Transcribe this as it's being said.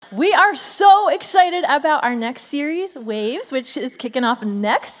We are so excited about our next series, Waves, which is kicking off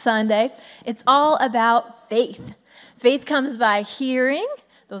next Sunday. It's all about faith. Faith comes by hearing.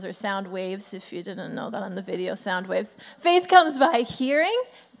 Those are sound waves, if you didn't know that on the video, sound waves. Faith comes by hearing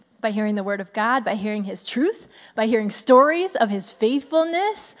the Word of God, by hearing His truth, by hearing stories of His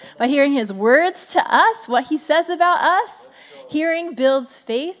faithfulness, by hearing His words to us, what He says about us. Hearing builds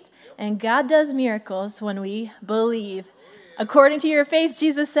faith, and God does miracles when we believe. According to your faith,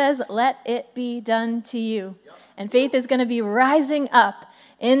 Jesus says, let it be done to you. And faith is going to be rising up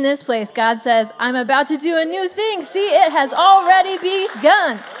in this place. God says, I'm about to do a new thing. See, it has already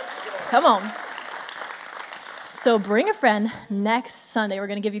begun. Come on. So bring a friend next Sunday. We're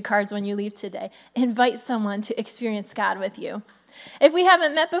going to give you cards when you leave today. Invite someone to experience God with you. If we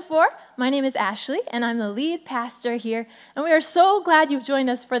haven't met before, my name is Ashley, and I'm the lead pastor here, and we are so glad you've joined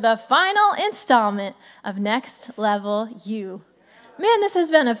us for the final installment of Next Level You. Man, this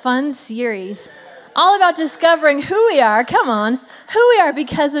has been a fun series, all about discovering who we are, come on, who we are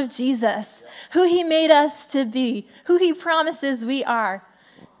because of Jesus, who He made us to be, who He promises we are.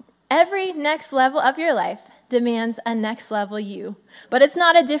 Every next level of your life demands a next level you, but it's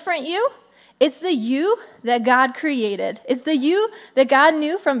not a different you. It's the you that God created. It's the you that God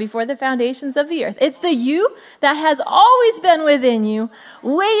knew from before the foundations of the earth. It's the you that has always been within you,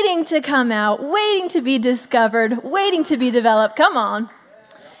 waiting to come out, waiting to be discovered, waiting to be developed. Come on.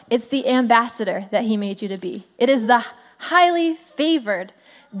 It's the ambassador that He made you to be. It is the highly favored,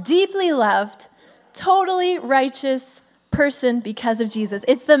 deeply loved, totally righteous person because of Jesus.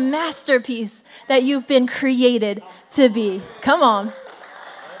 It's the masterpiece that you've been created to be. Come on.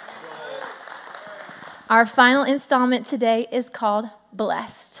 Our final installment today is called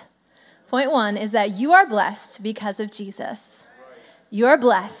Blessed. Point 1 is that you are blessed because of Jesus. You are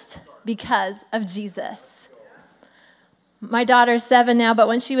blessed because of Jesus. My daughter's 7 now, but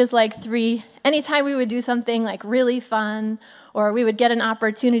when she was like 3, anytime we would do something like really fun, or we would get an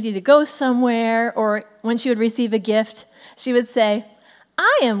opportunity to go somewhere, or when she would receive a gift, she would say,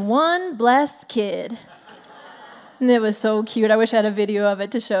 I am one blessed kid. And it was so cute. I wish I had a video of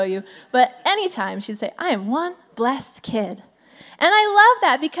it to show you. But anytime she'd say, I am one blessed kid. And I love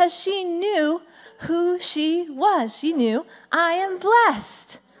that because she knew who she was. She knew, I am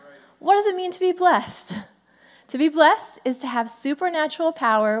blessed. What does it mean to be blessed? To be blessed is to have supernatural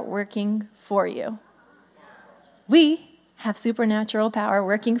power working for you. We have supernatural power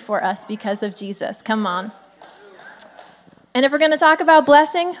working for us because of Jesus. Come on. And if we're going to talk about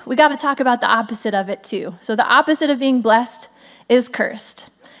blessing, we got to talk about the opposite of it too. So the opposite of being blessed is cursed.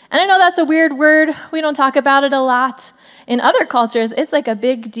 And I know that's a weird word. We don't talk about it a lot. In other cultures, it's like a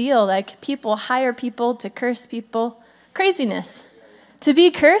big deal. Like people hire people to curse people. Craziness. To be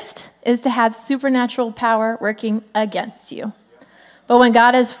cursed is to have supernatural power working against you. But when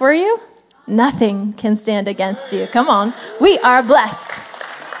God is for you, nothing can stand against you. Come on. We are blessed.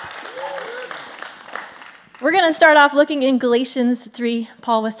 We're going to start off looking in Galatians 3.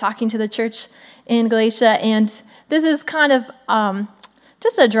 Paul was talking to the church in Galatia, and this is kind of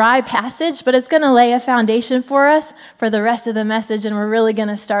just a dry passage, but it's going to lay a foundation for us for the rest of the message, and we're really going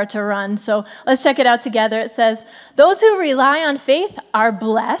to start to run. So let's check it out together. It says, those who rely on faith are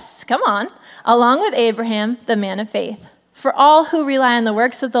blessed, come on, along with Abraham, the man of faith. For all who rely on the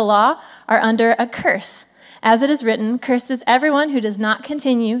works of the law are under a curse. As it is written, cursed is everyone who does not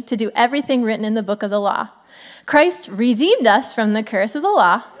continue to do everything written in the book of the law. Christ redeemed us from the curse of the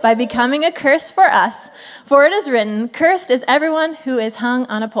law by becoming a curse for us. For it is written, cursed is everyone who is hung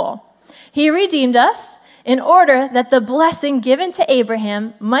on a pole. He redeemed us in order that the blessing given to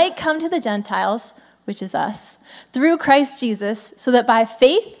Abraham might come to the Gentiles, which is us, through Christ Jesus, so that by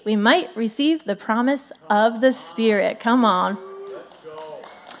faith we might receive the promise of the Spirit. Come on.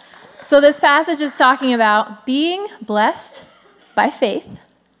 So this passage is talking about being blessed by faith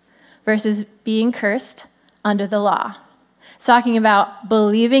versus being cursed under the law. It's talking about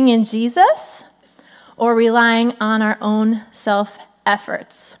believing in Jesus or relying on our own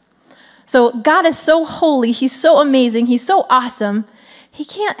self-efforts. So God is so holy, He's so amazing, He's so awesome. He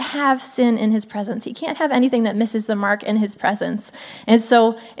can't have sin in His presence. He can't have anything that misses the mark in His presence. And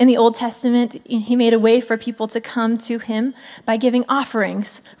so in the Old Testament, He made a way for people to come to Him by giving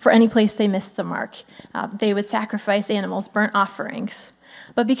offerings for any place they missed the mark. They would sacrifice animals, burnt offerings.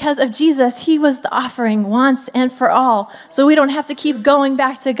 But because of Jesus, He was the offering once and for all. So we don't have to keep going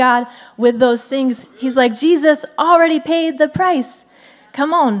back to God with those things. He's like, Jesus already paid the price.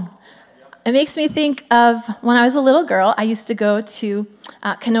 Come on. It makes me think of when I was a little girl, I used to go to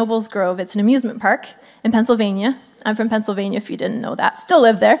Knoebels Grove. It's an amusement park in Pennsylvania. I'm from Pennsylvania, if you didn't know that. Still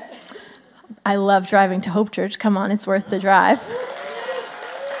live there. I love driving to Hope Church. Come on, it's worth the drive.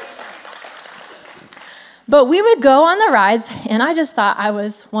 But we would go on the rides, and I just thought I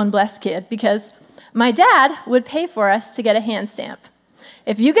was one blessed kid because my dad would pay for us to get a hand stamp.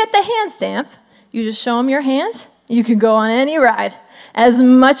 If you get the hand stamp, you just show him your hand. You can go on any ride as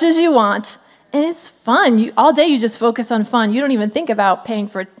much as you want, and it's fun. All day you just focus on fun. You don't even think about paying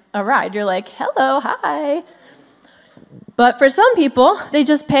for a ride. You're like, hello, hi. But for some people, they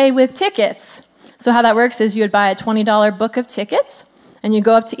just pay with tickets. So how that works is you would buy a $20 book of tickets, and you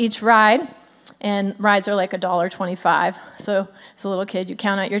go up to each ride, and rides are like $1.25. So as a little kid, you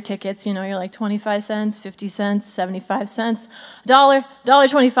count out your tickets. You know, you're like 25 cents, 50 cents, 75 cents,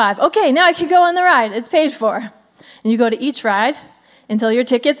 $1.25. Okay, now I can go on the ride. It's paid for. And you go to each ride until your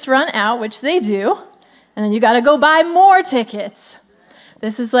tickets run out, which they do, and then you got to go buy more tickets.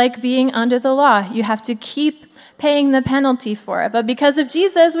 This is like being under the law. You have to keep paying the penalty for it. But because of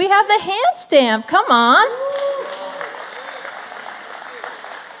Jesus, we have the hand stamp. Come on.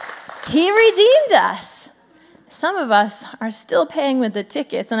 He redeemed us. Some of us are still paying with the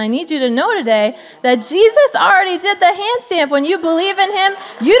tickets, and I need you to know today that Jesus already did the hand stamp. When you believe in him,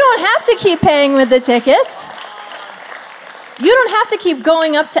 you don't have to keep paying with the tickets. You don't have to keep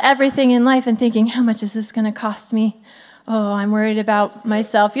going up to everything in life and thinking, how much is this going to cost me? Oh, I'm worried about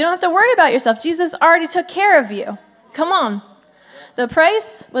myself. You don't have to worry about yourself. Jesus already took care of you. Come on. The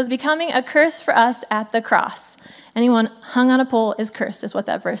price was becoming a curse for us at the cross. Anyone hung on a pole is cursed, is what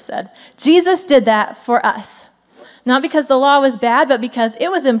that verse said. Jesus did that for us. Not because the law was bad, but because it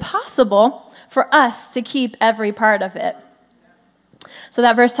was impossible for us to keep every part of it. So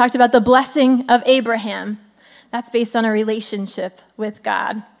that verse talked about the blessing of Abraham. That's based on a relationship with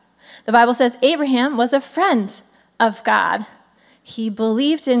God. The Bible says Abraham was a friend of God. He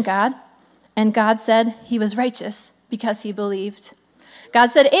believed in God, and God said he was righteous because he believed. God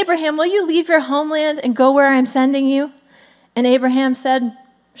said, Abraham, will you leave your homeland and go where I'm sending you? And Abraham said,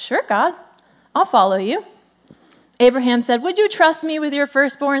 sure, God, I'll follow you. Abraham said, would you trust me with your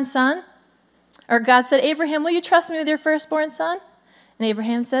firstborn son? Or God said, Abraham, will you trust me with your firstborn son? And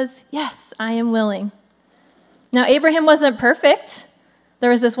Abraham says, yes, I am willing. Now, Abraham wasn't perfect. There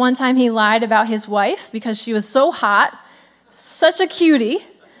was this one time he lied about his wife because she was so hot, such a cutie,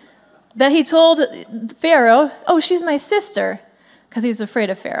 that he told Pharaoh, oh, she's my sister, because he was afraid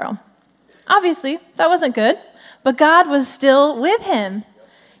of Pharaoh. Obviously, that wasn't good, but God was still with him.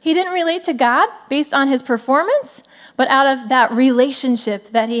 He didn't relate to God based on his performance, but out of that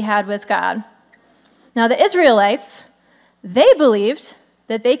relationship that he had with God. Now, the Israelites, they believed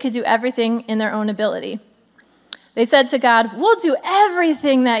that they could do everything in their own ability. They said to God, we'll do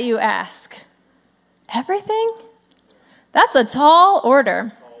everything that you ask. Everything? That's a tall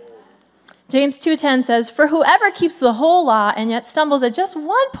order. James 2:10 says, for whoever keeps the whole law and yet stumbles at just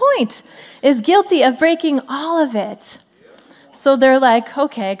one point is guilty of breaking all of it. So they're like,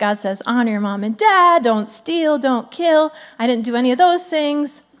 okay, God says, honor your mom and dad, don't steal, don't kill. I didn't do any of those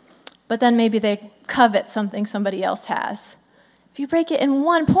things. But then maybe they covet something somebody else has. If you break it in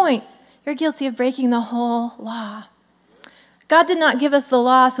one point, you're guilty of breaking the whole law. God did not give us the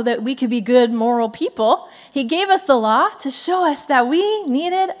law so that we could be good, moral people. He gave us the law to show us that we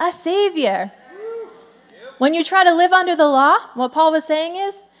needed a Savior. When you try to live under the law, what Paul was saying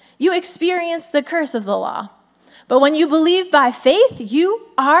is, you experience the curse of the law. But when you believe by faith, you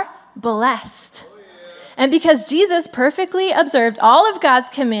are blessed. And because Jesus perfectly observed all of God's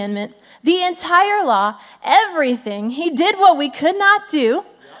commandments, the entire law, everything, he did what we could not do.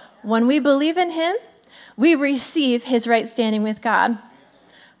 When we believe in him, we receive his right standing with God.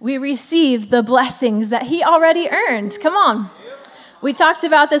 We receive the blessings that he already earned. Come on. We talked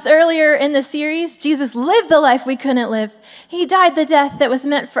about this earlier in the series. Jesus lived the life we couldn't live. He died the death that was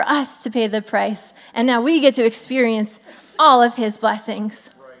meant for us to pay the price. And now we get to experience all of his blessings.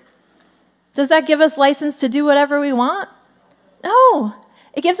 Does that give us license to do whatever we want? No.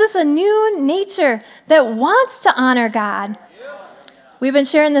 It gives us a new nature that wants to honor God. We've been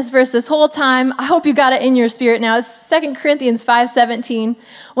sharing this verse this whole time. I hope you got it in your spirit now. It's 2 Corinthians 5:17.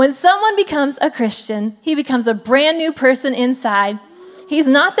 When someone becomes a Christian, he becomes a brand new person inside. He's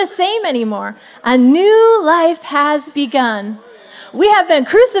not the same anymore. A new life has begun. We have been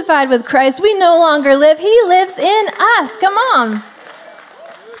crucified with Christ. We no longer live. He lives in us. Come on.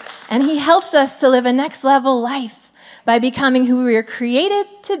 And he helps us to live a next level life by becoming who we were created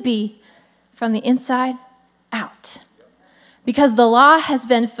to be from the inside out. Because the law has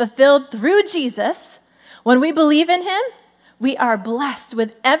been fulfilled through Jesus, when we believe in him, we are blessed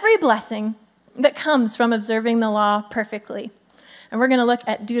with every blessing that comes from observing the law perfectly. And we're going to look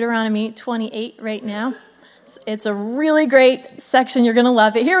at Deuteronomy 28 right now. It's a really great section. You're going to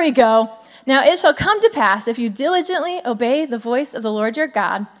love it. Here we go. Now it shall come to pass, if you diligently obey the voice of the Lord your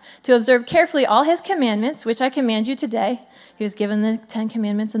God, to observe carefully all his commandments, which I command you today, he was given the 10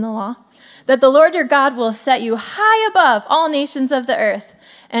 commandments in the law, that the Lord your God will set you high above all nations of the earth,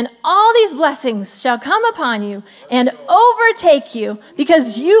 and all these blessings shall come upon you and overtake you,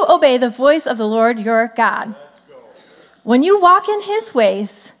 because you obey the voice of the Lord your God. When you walk in his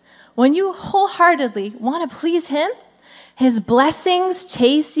ways, when you wholeheartedly want to please him, his blessings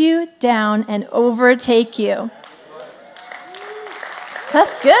chase you down and overtake you.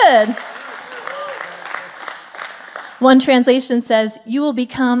 That's good. One translation says, you will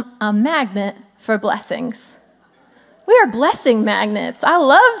become a magnet for blessings. We are blessing magnets. I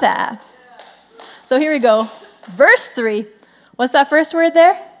love that. So here we go. Verse 3. What's that first word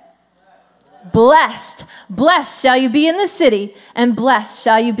there? Blessed. Blessed shall you be in the city, and blessed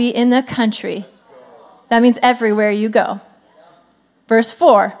shall you be in the country. That means everywhere you go. Verse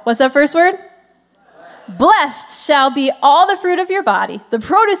 4. What's that first word? Blessed shall be all the fruit of your body, the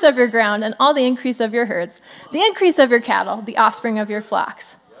produce of your ground, and all the increase of your herds, the increase of your cattle, the offspring of your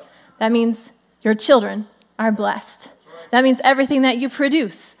flocks. That means your children are blessed. That means everything that you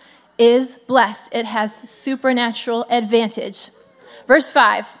produce is blessed. It has supernatural advantage. Verse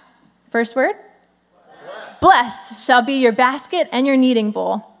 5, first word? Blessed shall be your basket and your kneading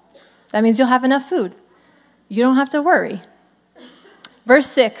bowl. That means you'll have enough food. You don't have to worry. Verse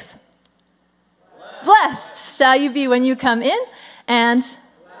 6, blessed shall you be when you come in, and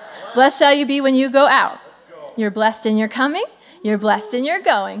blessed shall you be when you go out. You're blessed in your coming, you're blessed in your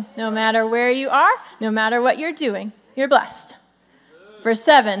going. No matter where you are, no matter what you're doing, you're blessed. Verse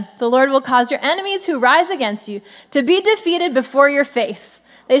 7, the Lord will cause your enemies who rise against you to be defeated before your face.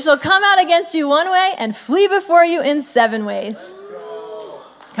 They shall come out against you one way and flee before you in 7 ways.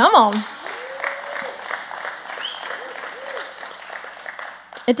 Come on.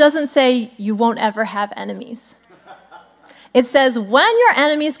 It doesn't say you won't ever have enemies. It says when your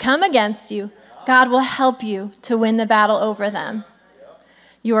enemies come against you, God will help you to win the battle over them.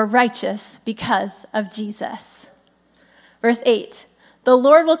 You are righteous because of Jesus. Verse 8, the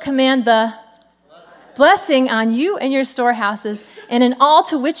Lord will command the blessing on you and your storehouses and in all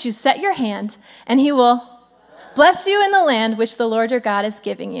to which you set your hand, and he will bless you in the land which the Lord your God is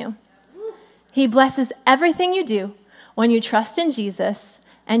giving you. He blesses everything you do when you trust in Jesus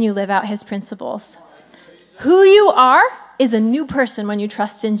and you live out his principles. Who you are is a new person when you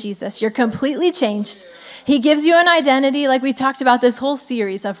trust in Jesus. You're completely changed. He gives you an identity, like we talked about this whole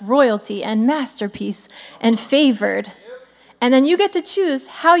series, of royalty and masterpiece and favored. And then you get to choose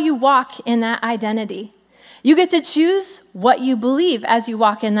how you walk in that identity. You get to choose what you believe as you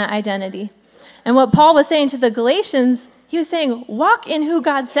walk in that identity. And what Paul was saying to the Galatians, he was saying, walk in who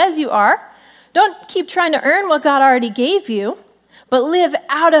God says you are. Don't keep trying to earn what God already gave you, but live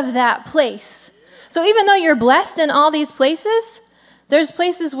out of that place. So even though you're blessed in all these places, there's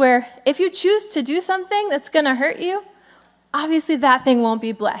places where if you choose to do something that's going to hurt you, obviously that thing won't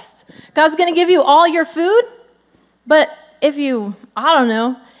be blessed. God's going to give you all your food, but if you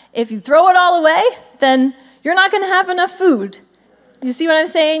throw it all away, then you're not going to have enough food. You see what I'm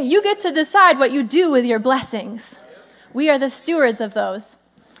saying? You get to decide what you do with your blessings. We are the stewards of those.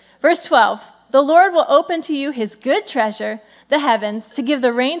 Verse 12, the Lord will open to you his good treasure, the heavens, to give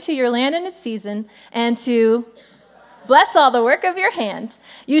the rain to your land in its season, and to bless all the work of your hand.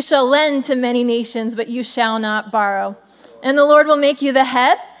 You shall lend to many nations, but you shall not borrow. And the Lord will make you the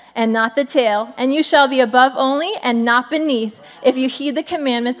head and not the tail, and you shall be above only and not beneath, if you heed the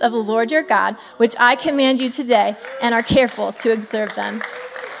commandments of the Lord your God, which I command you today, and are careful to observe them.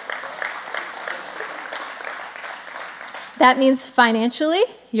 That means financially,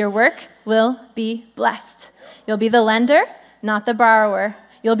 your work will be blessed. You'll be the lender, not the borrower.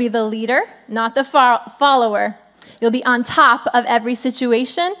 You'll be the leader, not the follower. You'll be on top of every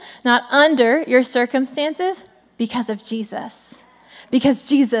situation, not under your circumstances, because of Jesus. Because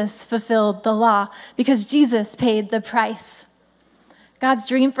Jesus fulfilled the law. Because Jesus paid the price. God's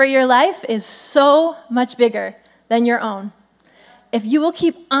dream for your life is so much bigger than your own. If you will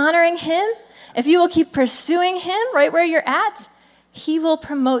keep honoring him, if you will keep pursuing him right where you're at, he will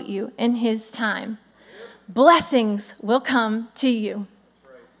promote you in his time. Blessings will come to you.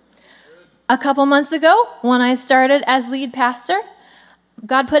 A couple months ago, when I started as lead pastor,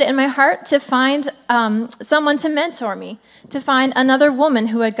 God put it in my heart to find someone to mentor me, to find another woman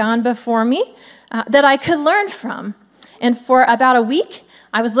who had gone before me that I could learn from. And for about a week,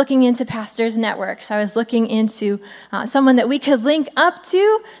 I was looking into pastors' networks. I was looking into someone that we could link up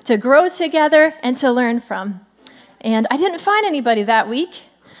to grow together, and to learn from. And I didn't find anybody that week.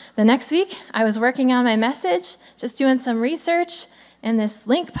 The next week, I was working on my message, just doing some research, and this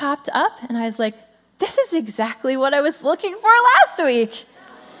link popped up, and I was like, this is exactly what I was looking for last week.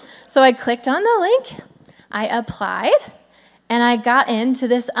 So I clicked on the link, I applied, and I got into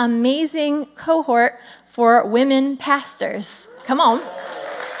this amazing cohort for women pastors. Come on.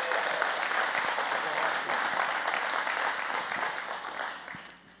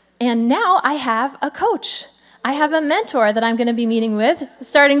 And now I have a coach. I have a mentor that I'm going to be meeting with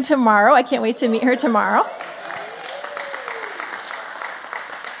starting tomorrow. I can't wait to meet her tomorrow.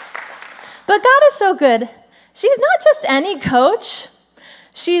 But God is so good. She's not just any coach.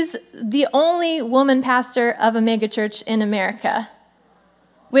 She's the only woman pastor of a megachurch in America,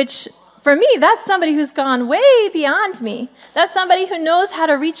 which for me, that's somebody who's gone way beyond me. That's somebody who knows how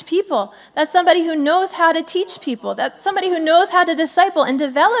to reach people. That's somebody who knows how to teach people. That's somebody who knows how to disciple and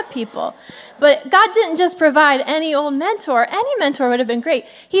develop people. But God didn't just provide any old mentor. Any mentor would have been great.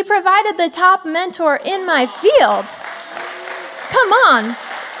 He provided the top mentor in my field. Come on.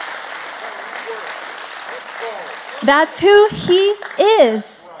 That's who he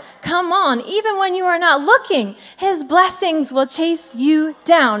is. Come on, even when you are not looking, his blessings will chase you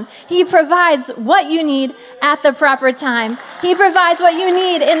down. He provides what you need at the proper time. He provides what you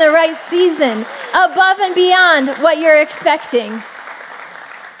need in the right season, above and beyond what you're expecting.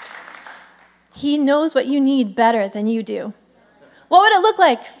 He knows what you need better than you do. What would it look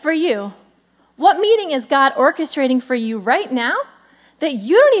like for you? What meeting is God orchestrating for you right now that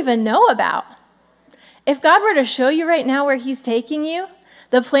you don't even know about? If God were to show you right now where he's taking you,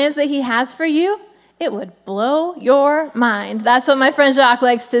 the plans that he has for you, it would blow your mind. That's what my friend Jacques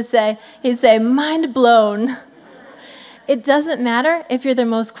likes to say. He'd say, mind blown. It doesn't matter if you're the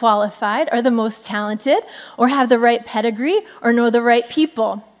most qualified or the most talented or have the right pedigree or know the right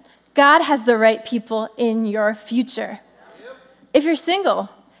people. God has the right people in your future. If you're single,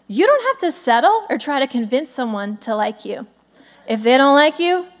 you don't have to settle or try to convince someone to like you. If they don't like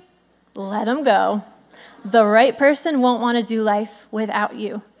you, let them go. The right person won't want to do life without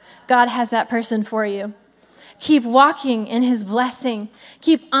you. God has that person for you. Keep walking in his blessing.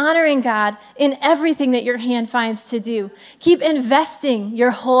 Keep honoring God in everything that your hand finds to do. Keep investing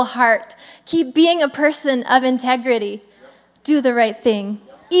your whole heart. Keep being a person of integrity. Do the right thing,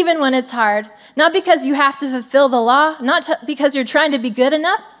 even when it's hard. Not because you have to fulfill the law, not because you're trying to be good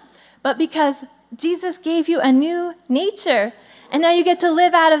enough, but because Jesus gave you a new nature, and now you get to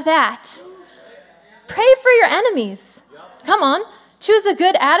live out of that. Pray for your enemies. Come on. Choose a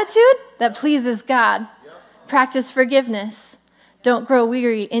good attitude that pleases God. Practice forgiveness. Don't grow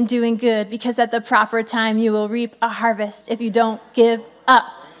weary in doing good, because at the proper time you will reap a harvest if you don't give up.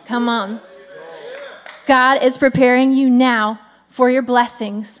 Come on. God is preparing you now for your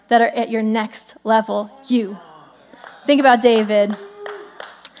blessings that are at your next level. You. Think about David.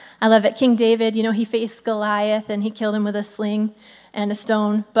 I love it. King David, he faced Goliath and he killed him with a sling and a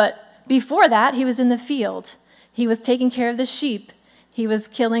stone, but before that, he was in the field. He was taking care of the sheep. He was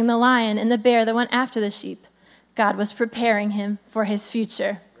killing the lion and the bear that went after the sheep. God was preparing him for his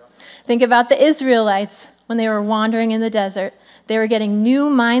future. Think about the Israelites when they were wandering in the desert. They were getting new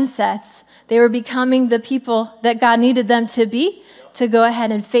mindsets. They were becoming the people that God needed them to be to go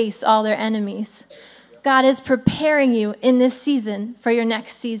ahead and face all their enemies. God is preparing you in this season for your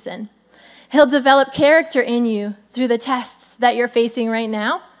next season. He'll develop character in you through the tests that you're facing right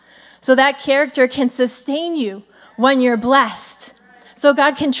now, so that character can sustain you when you're blessed. So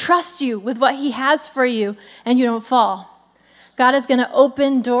God can trust you with what he has for you and you don't fall. God is going to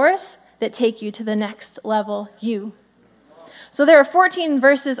open doors that take you to the next level, you. So there are 14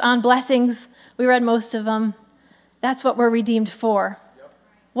 verses on blessings. We read most of them. That's what we're redeemed for.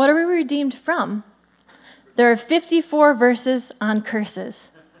 What are we redeemed from? There are 54 verses on curses.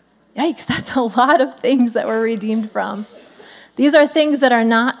 Yikes, that's a lot of things that we're redeemed from. These are things that are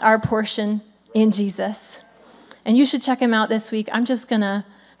not our portion in Jesus. And you should check them out this week. I'm just going to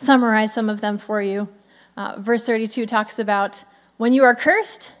summarize some of them for you. Verse 32 talks about, when you are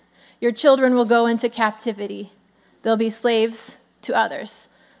cursed, your children will go into captivity. They'll be slaves to others.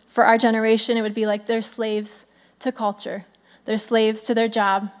 For our generation, it would be like they're slaves to culture. They're slaves to their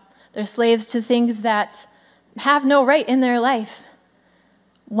job. They're slaves to things that have no right in their life.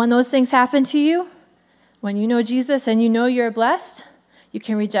 When those things happen to you, when you know Jesus and you know you're blessed, you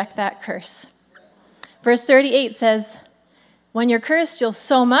can reject that curse. Verse 38 says, when you're cursed, you'll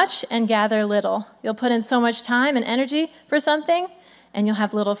sow much and gather little. You'll put in so much time and energy for something, and you'll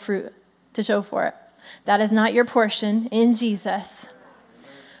have little fruit to show for it. That is not your portion in Jesus.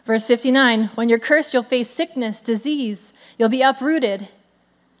 Verse 59, when you're cursed, you'll face sickness, disease. You'll be uprooted.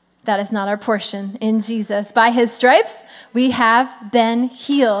 That is not our portion in Jesus. By his stripes, we have been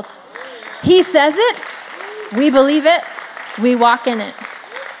healed. He says it. We believe it. We walk in it.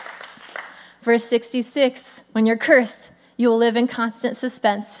 Verse 66, when you're cursed, you will live in constant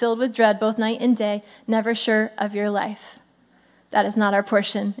suspense, filled with dread both night and day, never sure of your life. That is not our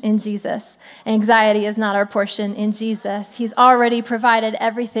portion in Jesus. Anxiety is not our portion in Jesus. He's already provided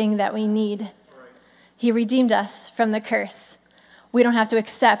everything that we need. He redeemed us from the curse. We don't have to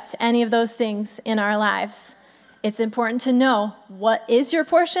accept any of those things in our lives. It's important to know what is your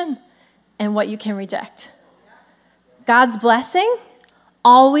portion and what you can reject. God's blessing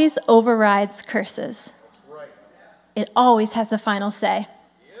always overrides curses. It always has the final say.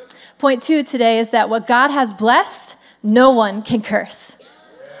 Point 2 today is that what God has blessed, no one can curse.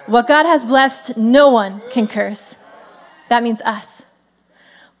 What God has blessed, no one can curse. That means us.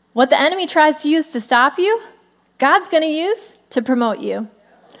 What the enemy tries to use to stop you, God's going to use to promote you.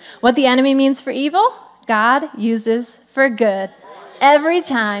 What the enemy means for evil, God uses for good. Every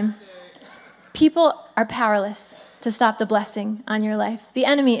time. People are powerless to stop the blessing on your life. The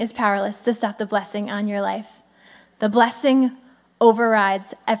enemy is powerless to stop the blessing on your life. The blessing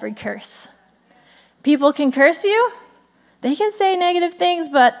overrides every curse. People can curse you. They can say negative things,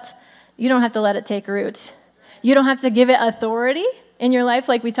 but you don't have to let it take root. You don't have to give it authority in your life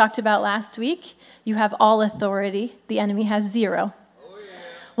like we talked about last week. You have all authority. The enemy has 0.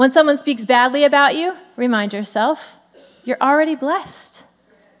 When someone speaks badly about you, remind yourself, you're already blessed.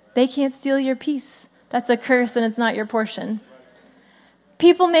 They can't steal your peace. That's a curse and it's not your portion.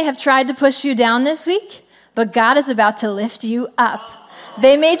 People may have tried to push you down this week, but God is about to lift you up.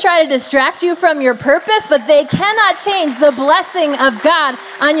 They may try to distract you from your purpose, but they cannot change the blessing of God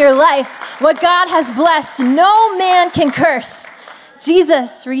on your life. What God has blessed, no man can curse.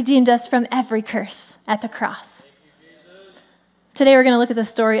 Jesus redeemed us from every curse at the cross. Today we're going to look at the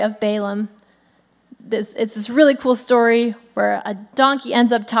story of Balaam. It's this really cool story where a donkey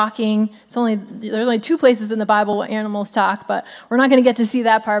ends up talking. There's only 2 places in the Bible where animals talk, but we're not going to get to see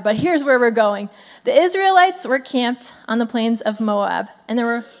that part. But here's where we're going. The Israelites were camped on the plains of Moab, and there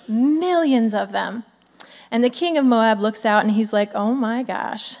were millions of them. And the king of Moab looks out, and he's like, oh my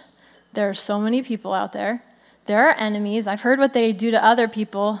gosh, there are so many people out there. There are enemies. I've heard what they do to other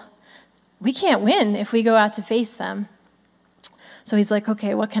people. We can't win if we go out to face them. So he's like,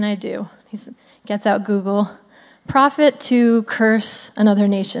 okay, what can I do? He gets out Google, prophet to curse another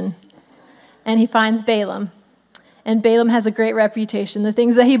nation. And he finds Balaam. And Balaam has a great reputation. The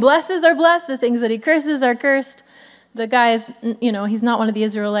things that he blesses are blessed. The things that he curses are cursed. The guy is, he's not one of the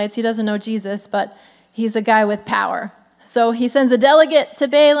Israelites. He doesn't know Jesus, but he's a guy with power. So he sends a delegate to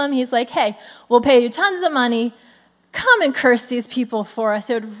Balaam. He's like, hey, we'll pay you tons of money. Come and curse these people for us.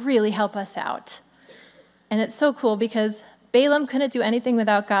 It would really help us out. And it's so cool because Balaam couldn't do anything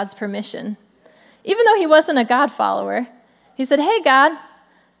without God's permission. Even though he wasn't a God follower, he said, hey, God,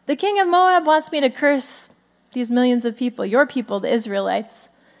 the king of Moab wants me to curse these millions of people, your people, the Israelites.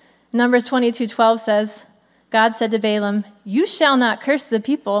 Numbers 22:12 says, God said to Balaam, you shall not curse the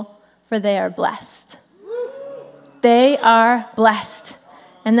people, for they are blessed. They are blessed.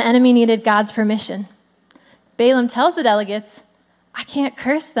 And the enemy needed God's permission. Balaam tells the delegates, I can't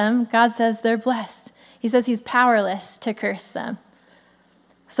curse them. God says they're blessed. He says he's powerless to curse them.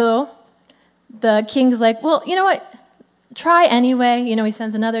 So the king's like, well, you know what? Try anyway. He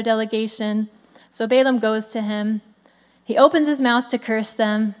sends another delegation. So Balaam goes to him. He opens his mouth to curse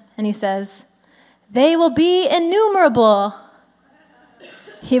them, and he says, they will be innumerable.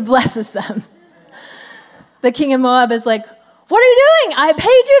 He blesses them. The king of Moab is like, what are you doing? I paid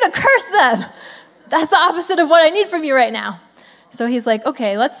you to curse them. That's the opposite of what I need from you right now. So he's like,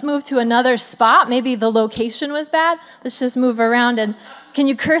 okay, let's move to another spot. Maybe the location was bad. Let's just move around, and can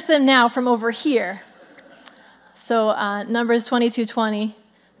you curse him now from over here? So Numbers 22:20,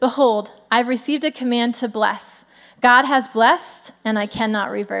 behold, I've received a command to bless. God has blessed, and I cannot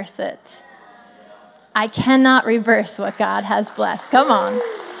reverse it. I cannot reverse what God has blessed. Come on.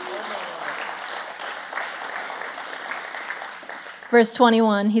 Verse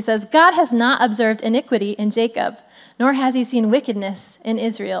 21, he says, God has not observed iniquity in Jacob, nor has he seen wickedness in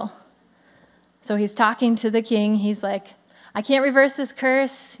Israel. So he's talking to the king. He's like, I can't reverse this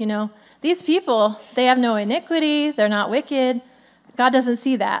curse. These people, they have no iniquity. They're not wicked. God doesn't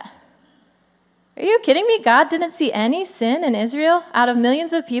see that. Are you kidding me? God didn't see any sin in Israel out of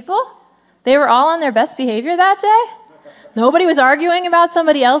millions of people? They were all on their best behavior that day? Nobody was arguing about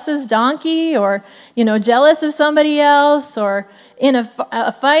somebody else's donkey or, jealous of somebody else or in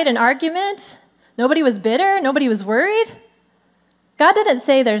a fight, an argument. Nobody was bitter. Nobody was worried. God didn't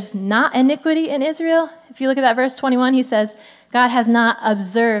say there's not iniquity in Israel. If you look at that verse 21, he says, God has not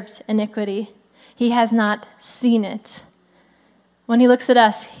observed iniquity. He has not seen it. When he looks at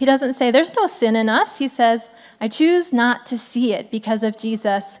us, he doesn't say there's no sin in us. He says, I choose not to see it because of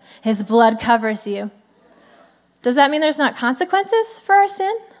Jesus. His blood covers you. Does that mean there's not consequences for our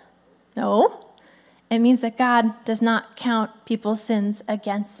sin? No. It means that God does not count people's sins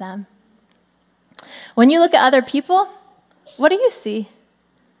against them. When you look at other people, what do you see?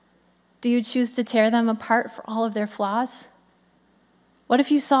 Do you choose to tear them apart for all of their flaws? What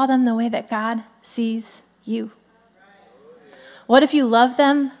if you saw them the way that God sees you? What if you love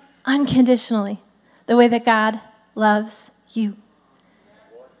them unconditionally, the way that God loves you?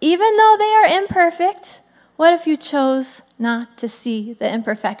 Even though they are imperfect, what if you chose not to see the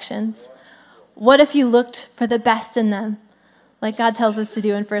imperfections? What if you looked for the best in them, like God tells us to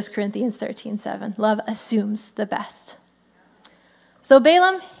do in 1 Corinthians 13:7? Love assumes the best. So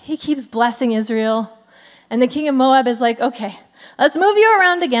Balaam, he keeps blessing Israel, and the king of Moab is like, okay, let's move you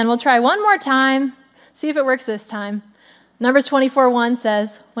around again. We'll try one more time, see if it works this time. Numbers 24:1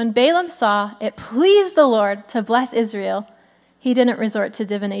 says, when Balaam saw it pleased the Lord to bless Israel, he didn't resort to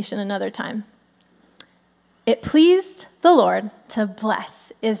divination another time. It pleased the Lord to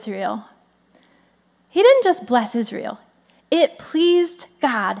bless Israel. He didn't just bless Israel. It pleased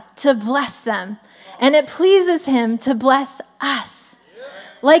God to bless them. And it pleases him to bless us.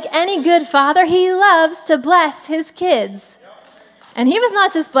 Like any good father, he loves to bless his kids. And he was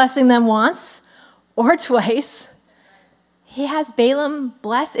not just blessing them once or twice. He has Balaam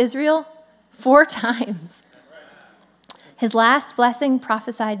bless Israel 4 times. His last blessing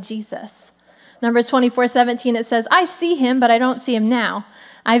prophesied Jesus. Numbers 24:17, it says, I see him, but I don't see him now.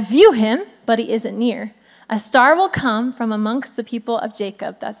 I view him, but he isn't near. A star will come from amongst the people of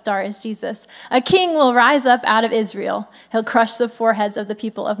Jacob. That star is Jesus. A king will rise up out of Israel. He'll crush the foreheads of the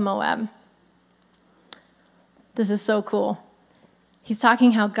people of Moab. This is so cool. He's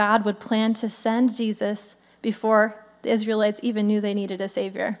talking how God would plan to send Jesus before the Israelites even knew they needed a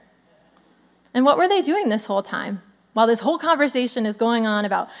savior. And what were they doing this whole time? While this whole conversation is going on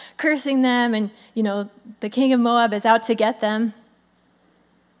about cursing them and, the king of Moab is out to get them,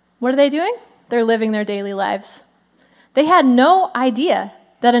 what are they doing? They're living their daily lives. They had no idea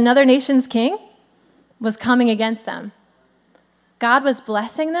that another nation's king was coming against them. God was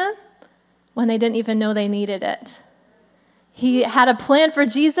blessing them when they didn't even know they needed it. He had a plan for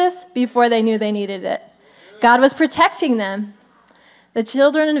Jesus before they knew they needed it. God was protecting them. The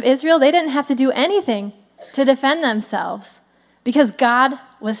children of Israel, they didn't have to do anything to defend themselves because God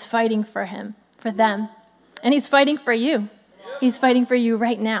was fighting for them. And he's fighting for you. He's fighting for you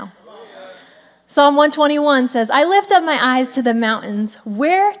right now. Psalm 121 says, I lift up my eyes to the mountains.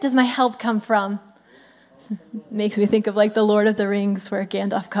 Where does my help come from? This makes me think of like the Lord of the Rings where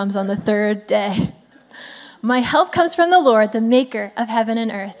Gandalf comes on the 3rd day. My help comes from the Lord, the maker of heaven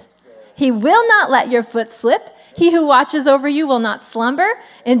and earth. He will not let your foot slip. He who watches over you will not slumber.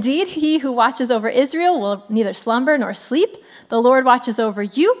 Indeed, he who watches over Israel will neither slumber nor sleep. The Lord watches over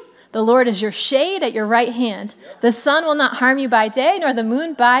you. The Lord is your shade at your right hand. The sun will not harm you by day, nor the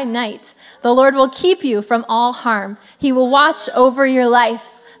moon by night. The Lord will keep you from all harm. He will watch over your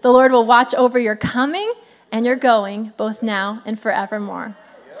life. The Lord will watch over your coming and your going, both now and forevermore.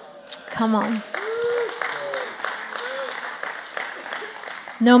 Come on.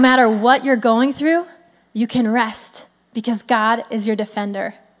 No matter what you're going through, you can rest because God is your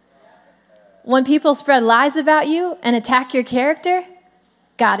defender. When people spread lies about you and attack your character,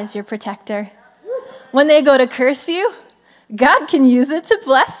 God is your protector. When they go to curse you, God can use it to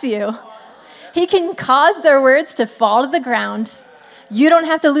bless you. He can cause their words to fall to the ground. You don't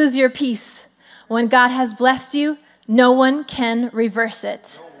have to lose your peace. When God has blessed you, no one can reverse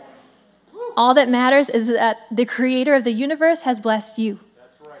it. All that matters is that the creator of the universe has blessed you.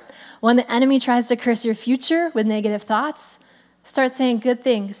 When the enemy tries to curse your future with negative thoughts, start saying good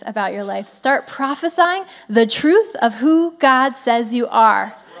things about your life. Start prophesying the truth of who God says you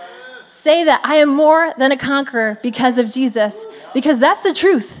are. Say that I am more than a conqueror because of Jesus, because that's the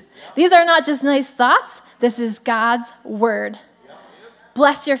truth. These are not just nice thoughts. This is God's word.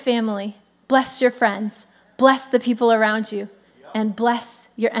 Bless your family. Bless your friends. Bless the people around you. And bless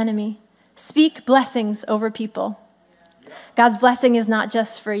your enemy. Speak blessings over people. God's blessing is not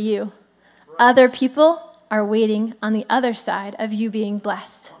just for you. Other people are waiting on the other side of you being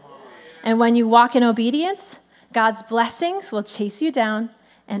blessed. And when you walk in obedience, God's blessings will chase you down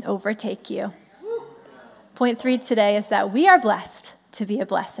and overtake you. Point 3 today is that we are blessed to be a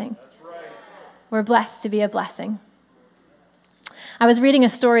blessing. We're blessed to be a blessing. I was reading a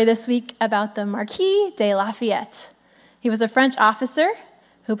story this week about the Marquis de Lafayette. He was a French officer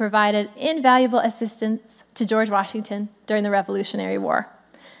who provided invaluable assistance to George Washington during the Revolutionary War.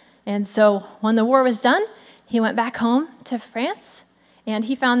 And so when the war was done, he went back home to France, And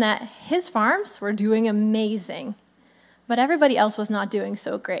he found that his farms were doing amazing, but everybody else was not doing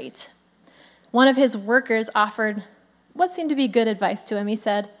so great. One of his workers offered what seemed to be good advice to him. He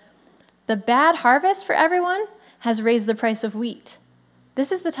said, "The bad harvest for everyone has raised the price of wheat.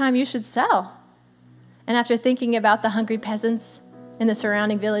 This is the time you should sell." And after thinking about the hungry peasants in the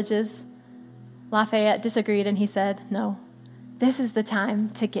surrounding villages, Lafayette disagreed, and he said, "No, this is the time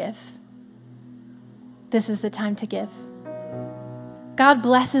to give. This is the time to give." God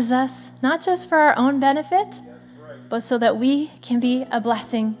blesses us, not just for our own benefit, but so that we can be a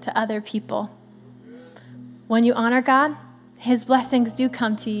blessing to other people. When you honor God, his blessings do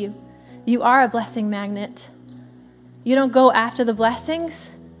come to you. You are a blessing magnet. You don't go after the blessings,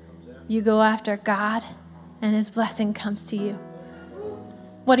 you go after God, and his blessing comes to you.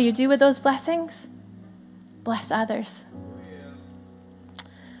 What do you do with those blessings? Bless others.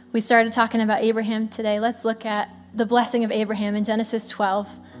 We started talking about Abraham today. Let's look at the blessing of Abraham in Genesis 12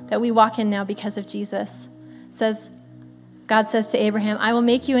 that we walk in now because of Jesus. It says, God says to Abraham, "I will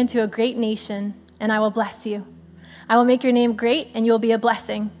make you into a great nation, and I will bless you. I will make your name great, and you will be a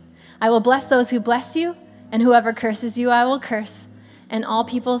blessing. I will bless those who bless you, and whoever curses you, I will curse. And all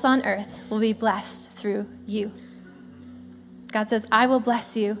peoples on earth will be blessed through you." God says, "I will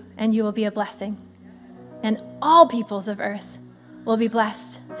bless you, and you will be a blessing. And all peoples of earth will be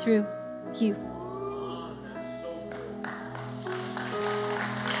blessed through you."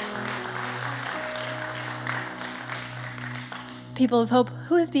 People of hope,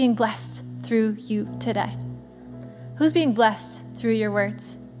 who is being blessed through you today? Who's being blessed through your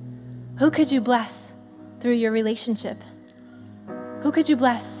words? Who could you bless through your relationship? Who could you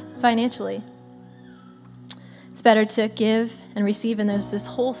bless financially? It's better to give and receive, and there's this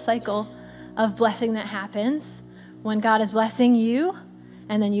whole cycle of blessing that happens when God is blessing you,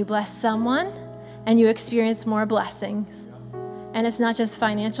 and then you bless someone, and you experience more blessings. And it's not just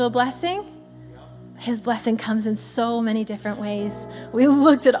financial blessing. His blessing comes in so many different ways. We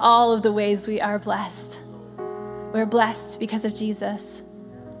looked at all of the ways we are blessed. We're blessed because of Jesus,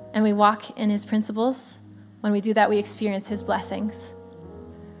 and we walk in his principles. When we do that, we experience his blessings.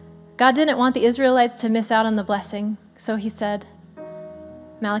 God didn't want the Israelites to miss out on the blessing, so he said,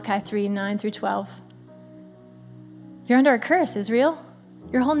 Malachi 3:9-12, "You're under a curse, Israel,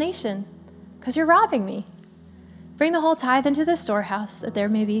 your whole nation, because you're robbing me. Bring the whole tithe into the storehouse, that there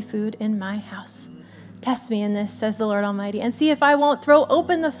may be food in my house. Test me in this, says the Lord Almighty, and see if I won't throw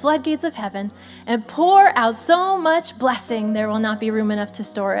open the floodgates of heaven and pour out so much blessing there will not be room enough to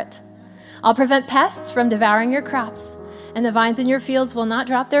store it. I'll prevent pests from devouring your crops, and the vines in your fields will not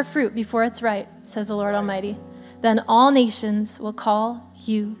drop their fruit before it's ripe, says the Lord Almighty. Then all nations will call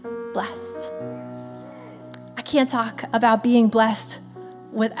you blessed." I can't talk about being blessed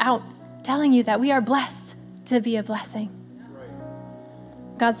without telling you that we are blessed to be a blessing.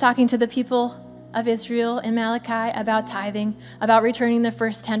 God's talking to the people of Israel in Malachi about tithing, about returning the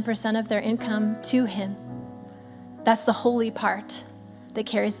first 10% of their income to him. That's the holy part that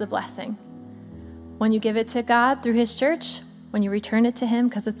carries the blessing. When you give it to God through his church, when you return it to him,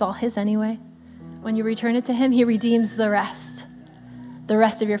 because it's all his anyway, when you return it to him, he redeems the rest. The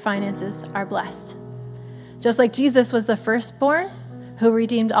rest of your finances are blessed. Just like Jesus was the firstborn who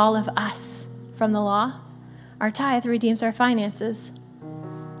redeemed all of us from the law, our tithe redeems our finances.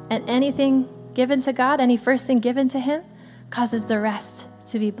 And anything given to God, any first thing given to him, causes the rest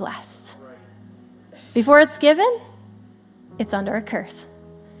to be blessed. Before it's given, it's under a curse,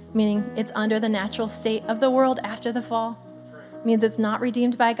 meaning it's under the natural state of the world after the fall. It means it's not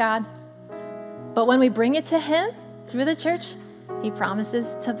redeemed by God. But when we bring it to him through the church, he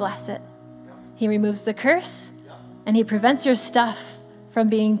promises to bless it. He removes the curse, and he prevents your stuff from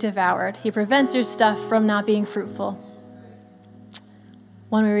being devoured. He prevents your stuff from not being fruitful.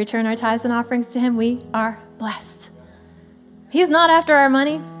 When we return our tithes and offerings to him, we are blessed. He's not after our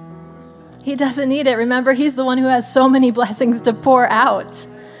money. He doesn't need it. Remember, he's the one who has so many blessings to pour out.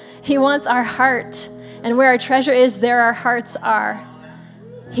 He wants our heart, and where our treasure is, there our hearts are.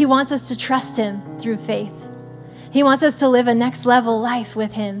 He wants us to trust him through faith. He wants us to live a next level life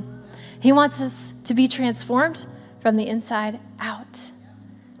with him. He wants us to be transformed from the inside out.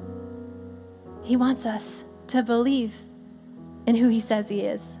 He wants us to believe in who he says he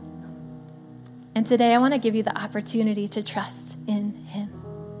is. And today I want to give you the opportunity to trust in him.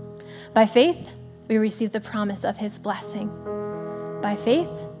 By faith, we receive the promise of his blessing. By faith,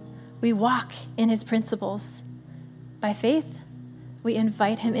 we walk in his principles. By faith, we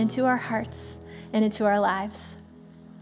invite him into our hearts and into our lives.